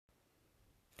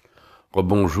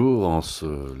Bonjour en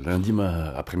ce lundi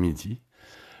après-midi.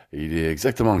 Il est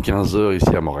exactement 15 heures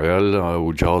ici à Montréal,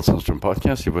 au Gerald Sandstrom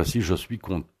Podcast, et voici, je suis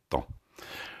content.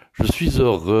 Je suis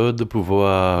heureux de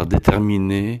pouvoir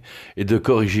déterminer et de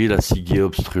corriger la ciguë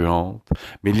obstruante,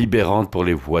 mais libérante pour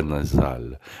les voies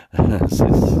nasales.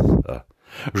 C'est ça.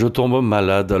 Je tombe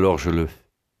malade, alors je le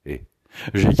fais.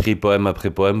 J'écris poème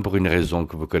après poème pour une raison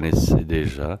que vous connaissez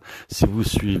déjà, si vous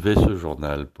suivez ce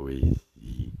journal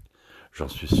Poésie. J'en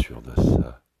suis sûr de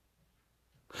ça.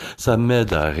 Ça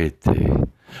m'aide à arrêter,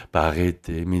 pas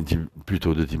arrêter, mais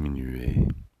plutôt de diminuer.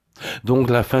 Donc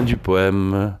la fin du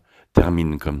poème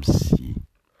termine comme si.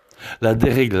 La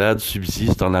déréglade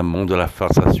subsiste en amont de la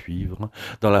farce à suivre,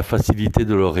 dans la facilité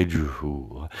de l'oreille du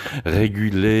jour.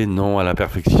 Régulée non à la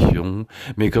perfection,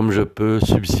 mais comme je peux,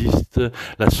 subsiste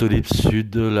la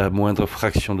solitude, la moindre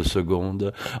fraction de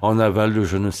seconde, en aval de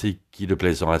je ne sais qui de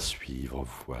plaisant à suivre.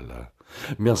 Voilà.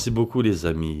 Merci beaucoup les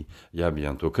amis, et à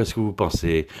bientôt. Qu'est-ce que vous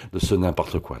pensez de ce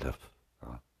n'importe quoi là?